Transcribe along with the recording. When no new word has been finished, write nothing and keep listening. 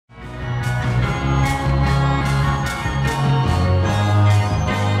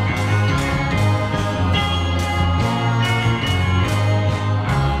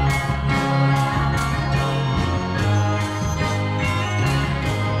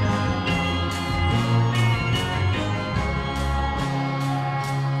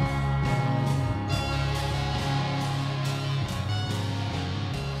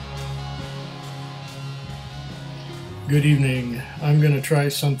Good evening. I'm going to try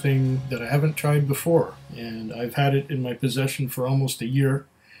something that I haven't tried before, and I've had it in my possession for almost a year.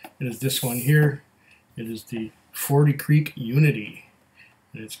 It is this one here. It is the 40 Creek Unity.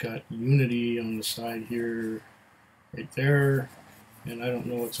 And it's got Unity on the side here, right there, and I don't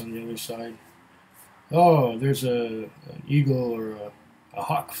know what's on the other side. Oh, there's an eagle or a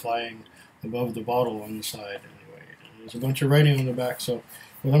hawk flying above the bottle on the side. Anyway, there's a bunch of writing on the back, so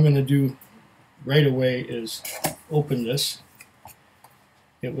what I'm going to do right away is open this.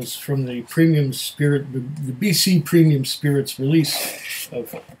 It was from the Premium Spirit, the BC Premium Spirits release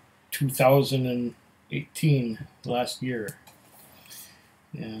of 2018, last year.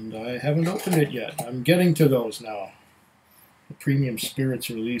 And I haven't opened it yet. I'm getting to those now. The Premium Spirits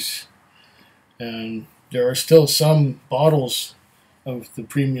release. And there are still some bottles of the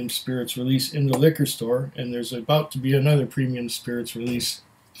Premium Spirits release in the liquor store, and there's about to be another Premium Spirits release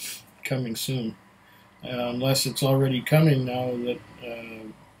coming soon. Unless it's already coming now that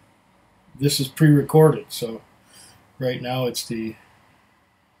this is pre-recorded. So right now it's the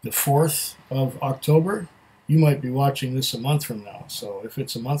 4th of October. You might be watching this a month from now. So if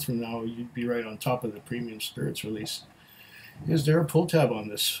it's a month from now, you'd be right on top of the Premium Spirits release. Is there a pull tab on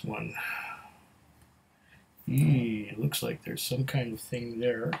this one? It looks like there's some kind of thing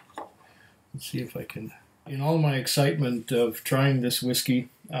there. Let's see if I can... In all my excitement of trying this whiskey,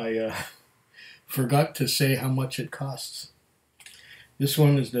 I forgot to say how much it costs. This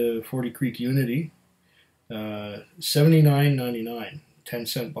one is the 40 Creek Unity, $79.99,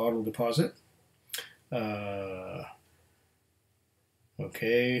 10-cent bottle deposit.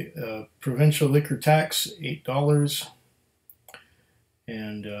 Provincial liquor tax, $8,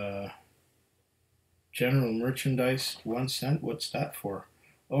 and general merchandise, 1 cent. What's that for?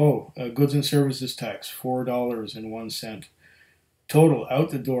 Oh, goods and services tax, $4.01. Total out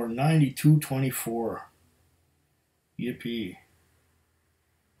the door, $92.24. Yippee.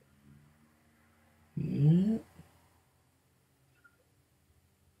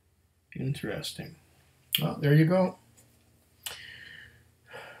 Interesting. Well, there you go.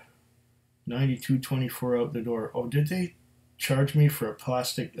 $92.24 out the door. Oh, did they charge me for a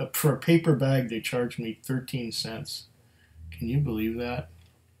for a paper bag? They charged me 13 cents. Can you believe that?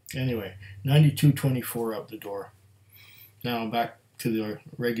 Anyway, $92.24 out the door. Now back to the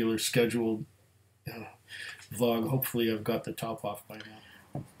regular scheduled vlog. Hopefully I've got the top off by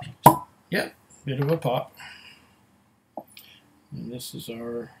now. Yeah, bit of a pop. And this is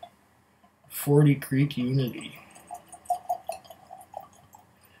our 40 Creek Unity.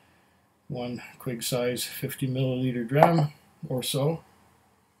 One quig size 50 milliliter dram or so.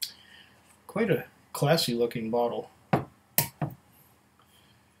 Quite a classy looking bottle.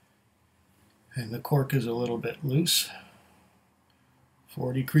 And the cork is a little bit loose.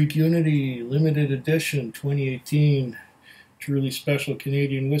 40 Creek Unity, limited edition, 2018. Truly special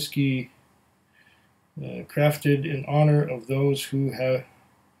Canadian whiskey, crafted in honor of those who have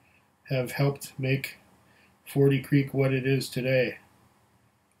helped make 40 Creek what it is today.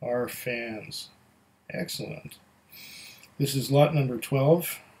 Our fans. Excellent. This is lot number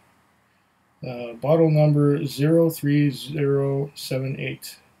 12. Bottle number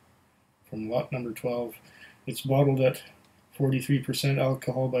 03078. From lot number 12. It's bottled at 43%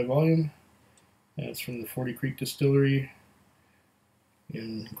 alcohol by volume. And it's from the 40 Creek Distillery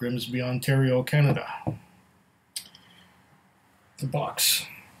in Grimsby, Ontario, Canada. The box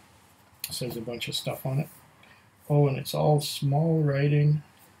says a bunch of stuff on it. Oh, and it's all small writing.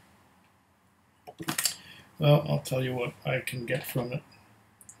 Well, I'll tell you what I can get from it.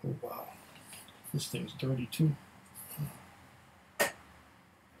 Oh, wow. This thing's dirty, too.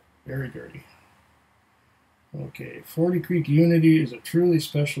 Very dirty. Okay, 40 Creek Unity is a truly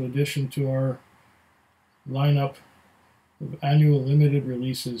special addition to our lineup of annual limited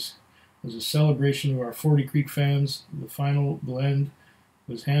releases. As a celebration of our 40 Creek fans, the final blend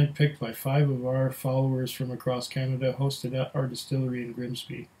was handpicked by 5 of our followers from across Canada, hosted at our distillery in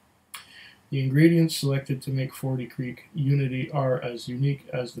Grimsby. The ingredients selected to make 40 Creek Unity are as unique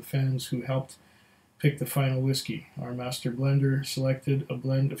as the fans who helped pick the final whiskey. Our master blender selected a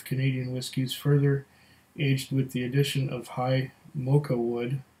blend of Canadian whiskeys, further aged with the addition of high mocha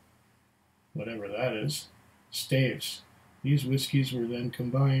wood, whatever that is, staves. These whiskeys were then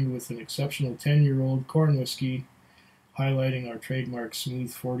combined with an exceptional 10-year-old corn whiskey, highlighting our trademark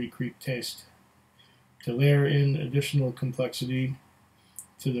smooth 40 Creek taste. To layer in additional complexity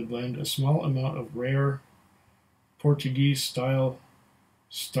to the blend, a small amount of rare Portuguese-style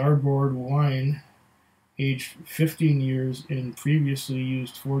starboard wine aged 15 years in previously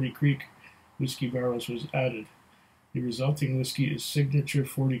used 40 Creek whiskey barrels was added. The resulting whiskey is signature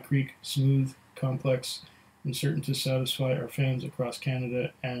 40 Creek, smooth, complex, and certain to satisfy our fans across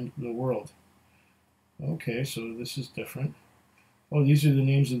Canada and the world. Okay, so this is different. Oh, these are the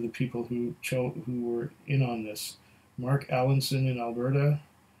names of the people who were in on this. Mark Allenson in Alberta,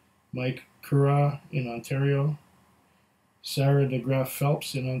 Mike Curra in Ontario, Sarah DeGraff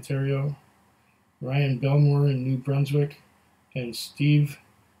Phelps in Ontario, Ryan Belmore in New Brunswick, and Steve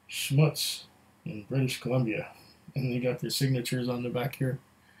Schmutz in British Columbia. And they got their signatures on the back here,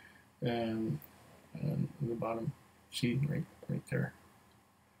 and the bottom. See, right there.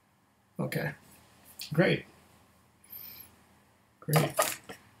 Okay, great.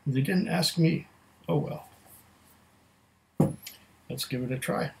 They didn't ask me. Oh well. Let's give it a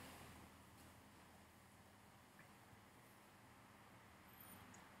try.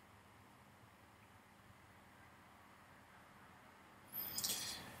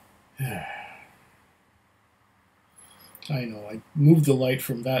 I know, I moved the light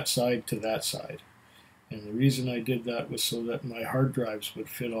from that side to that side. And the reason I did that was so that my hard drives would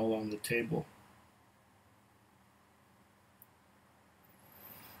fit all on the table.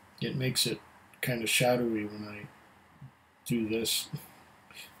 It makes it kind of shadowy when I do this.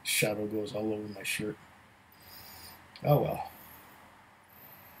 Shadow goes all over my shirt. Oh well.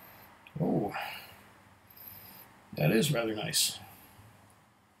 Oh, that is rather nice.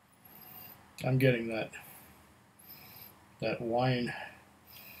 I'm getting that wine,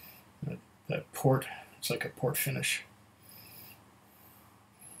 that port. It's like a port finish.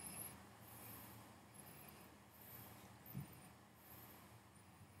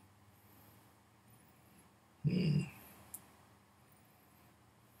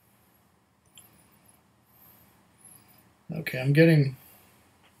 Okay, I'm getting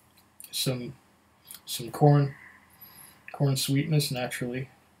some corn sweetness naturally.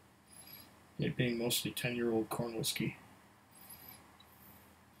 It being mostly 10-year-old corn whiskey,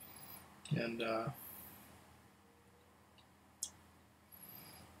 and the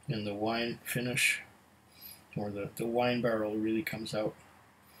wine finish, or the wine barrel really comes out.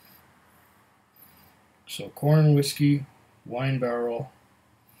 So corn whiskey, wine barrel.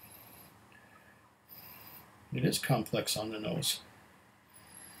 It is complex on the nose.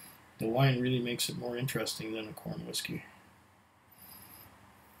 The wine really makes it more interesting than a corn whiskey.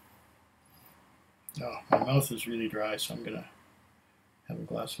 Oh, my mouth is really dry, so I'm gonna have a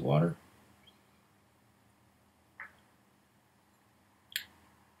glass of water.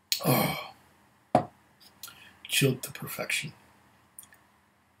 Oh, chilled to perfection.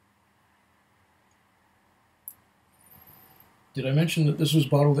 Did I mention that this was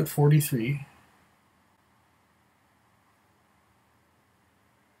bottled at 43?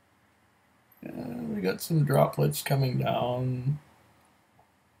 We got some droplets coming down.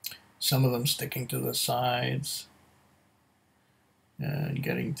 Some of them sticking to the sides and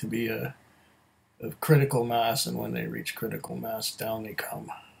getting to be a critical mass, and when they reach critical mass, down they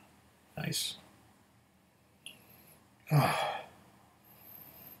come. Nice. Oh,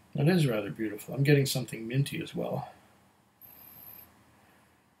 that is rather beautiful. I'm getting something minty as well.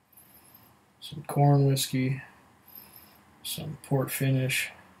 Some corn whiskey, some port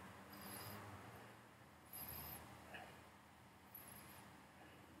finish.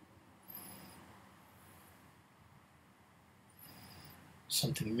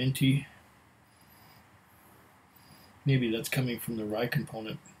 Something minty. Maybe that's coming from the rye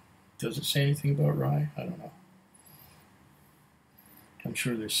component. Does it say anything about rye? I don't know. I'm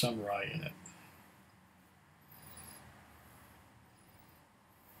sure there's some rye in it.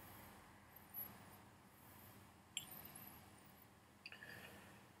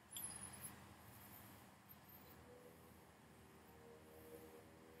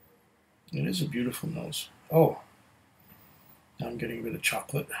 It is a beautiful nose. Oh, now I'm getting a bit of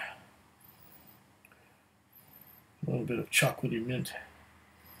chocolate. A little bit of chocolatey mint.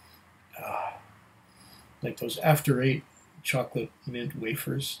 Like those After Eight chocolate mint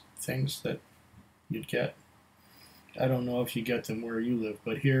wafers things that you'd get. I don't know if you get them where you live,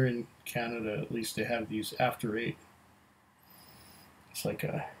 but here in Canada, at least, they have these After Eight. It's like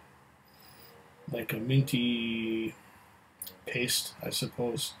a minty paste, I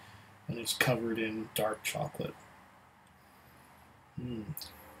suppose, and it's covered in dark chocolate.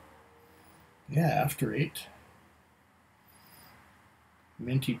 Yeah, After Eight.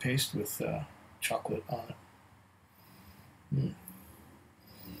 Minty paste with chocolate on it.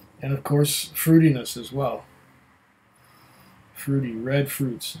 And of course, fruitiness as well. Fruity red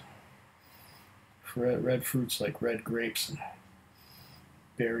fruits. Red fruits like red grapes, and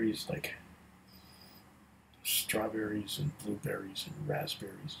berries like strawberries and blueberries and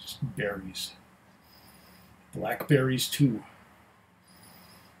raspberries. Just berries. Blackberries too.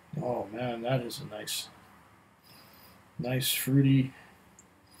 Oh man, that is a nice Nice fruity,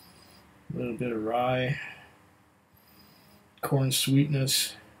 a little bit of rye, corn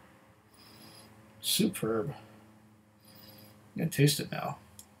sweetness. Superb. I'm gonna taste it now.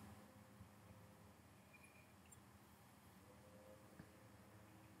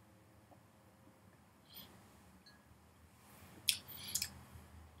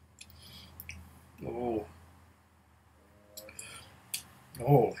 Oh.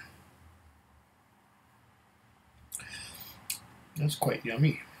 Oh. That's quite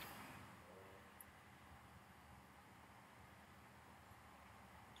yummy.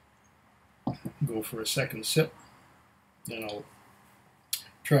 Go for a second sip, then I'll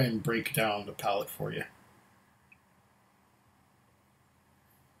try and break down the palate for you.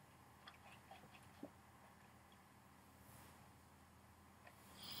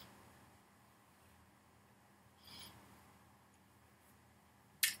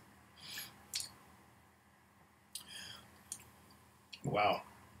 Wow.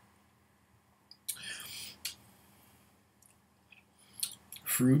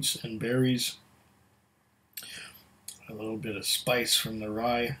 Fruits and berries, a little bit of spice from the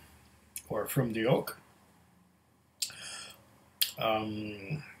rye or from the oak.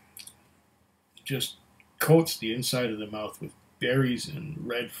 Just coats the inside of the mouth with berries and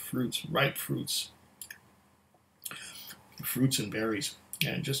red fruits, ripe fruits, fruits and berries,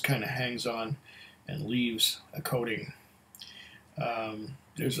 and it just kind of hangs on and leaves a coating.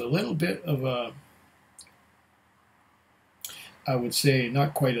 There's a little bit of a, I would say,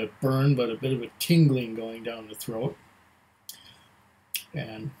 not quite a burn, but a bit of a tingling going down the throat.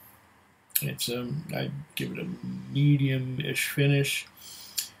 And it's, I'd give it a medium-ish finish.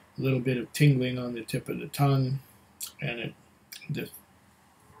 A little bit of tingling on the tip of the tongue, and the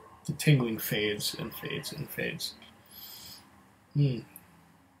tingling fades and fades and fades.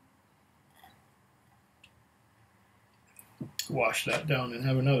 Wash that down and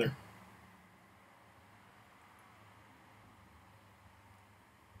have another.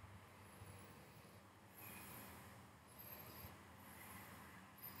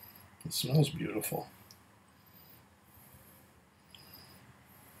 It smells beautiful.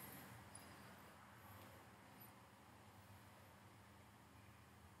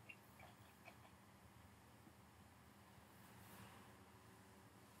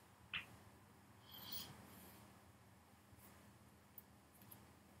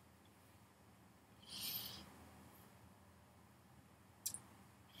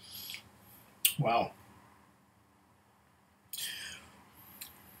 Wow.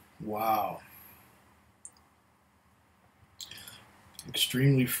 Wow.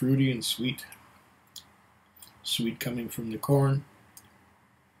 Extremely fruity and sweet. Sweet coming from the corn.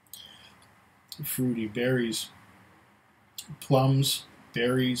 Fruity berries. Plums,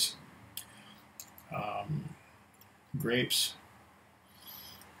 berries, grapes.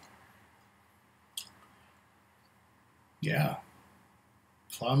 Yeah.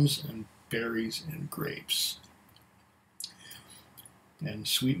 Plums and berries and grapes. And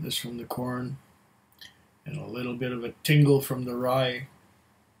sweetness from the corn, and a little bit of a tingle from the rye.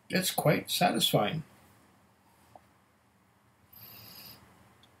 It's quite satisfying.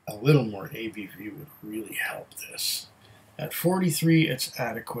 A little more ABV would really help this. At 43, it's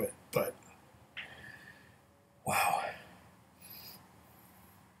adequate, but wow.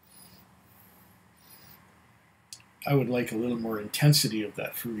 I would like a little more intensity of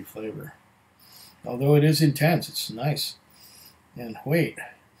that fruity flavor. Although it is intense, it's nice. And wait,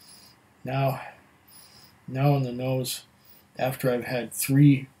 now on the nose, after I've had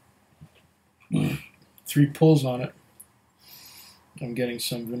three pulls on it, I'm getting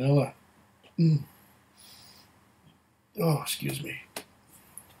some vanilla. Oh, excuse me.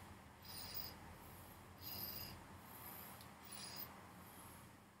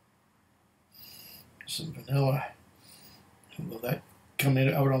 Some vanilla. Will that come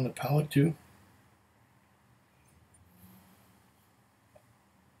out on the palate too?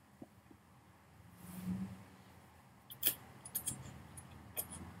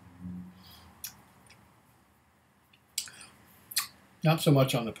 Not so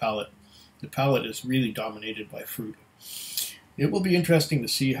much on the palate. The palate is really dominated by fruit. It will be interesting to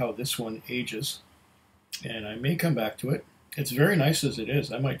see how this one ages, and I may come back to it. It's very nice as it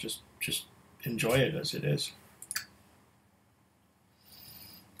is. I might just enjoy it as it is.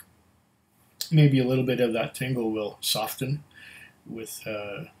 Maybe a little bit of that tingle will soften with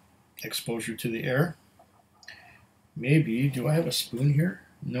exposure to the air. Maybe, do I have a spoon here?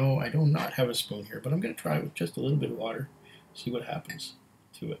 No, I do not have a spoon here, but I'm going to try it with just a little bit of water. See what happens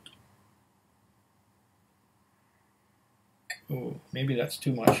to it. Oh, maybe that's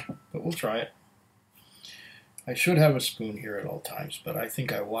too much, but we'll try it. I should have a spoon here at all times, but I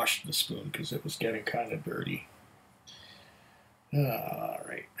think I washed the spoon because it was getting kind of dirty. All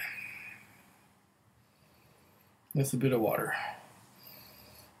right. With a bit of water.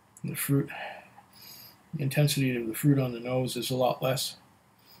 The fruit, the intensity of the fruit on the nose is a lot less.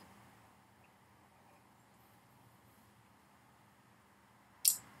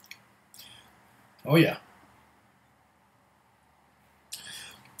 Oh yeah.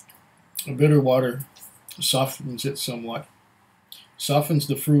 A bit of water softens it somewhat. Softens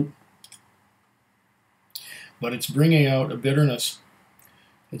the fruit, but it's bringing out a bitterness.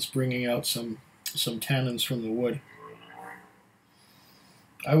 It's bringing out some tannins from the wood.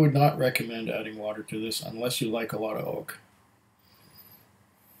 I would not recommend adding water to this unless you like a lot of oak.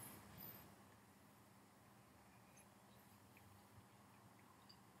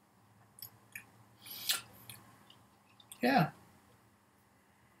 Yeah.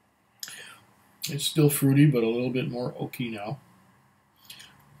 It's still fruity, but a little bit more oaky now.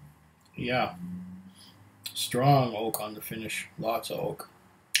 Yeah. Strong oak on the finish. Lots of oak.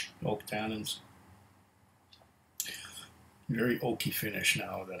 Oak tannins. Very oaky finish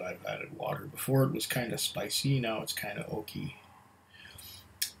now that I've added water. Before it was kind of spicy. Now it's kind of oaky.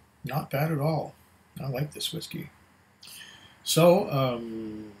 Not bad at all. I like this whiskey. So,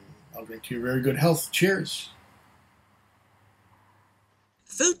 I'll drink to your very good health. Cheers.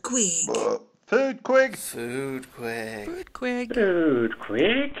 Food Quig. Food Quig. Food Quig. Food Quig. Food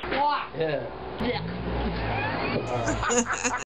Quig. Yeah.